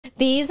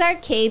These are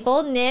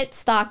cable knit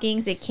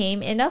stockings. It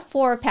came in a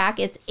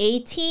 4-pack. It's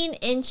 18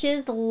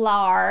 inches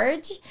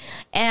large,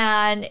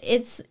 and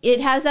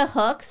it has a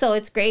hook, so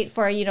it's great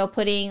for, you know,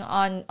 putting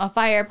on a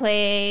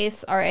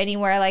fireplace or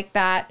anywhere like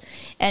that.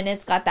 And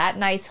it's got that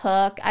nice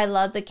hook. I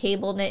love the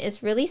cable knit.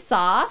 It's really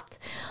soft.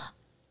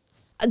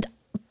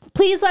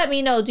 Please let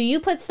me know, do you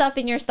put stuff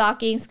in your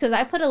stockings? Because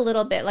I put a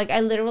little bit. Like,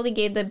 I literally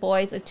gave the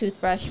boys a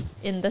toothbrush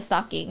in the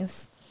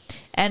stockings.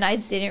 And I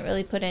didn't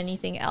really put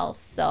anything else.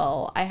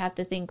 So I have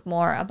to think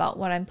more about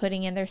what I'm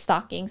putting in their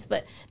stockings.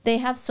 But they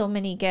have so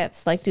many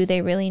gifts. Like, do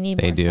they really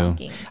need more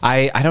stockings?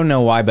 I don't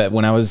know why, but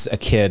when I was a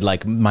kid,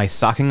 like, my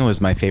stocking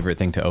was my favorite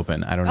thing to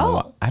open. I don't know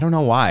why. I don't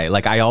know why.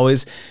 Like, I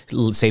always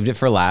saved it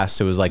for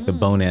last. It was like the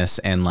bonus.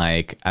 And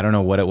like, I don't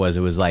know what it was.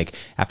 It was like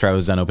after I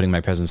was done opening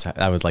my presents,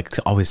 I was like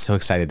always so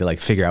excited to like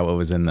figure out what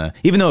was in the,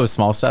 even though it was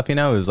small stuff, you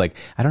know, it was like,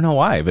 I don't know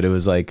why, but it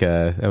was like,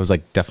 that was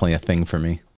like definitely a thing for me.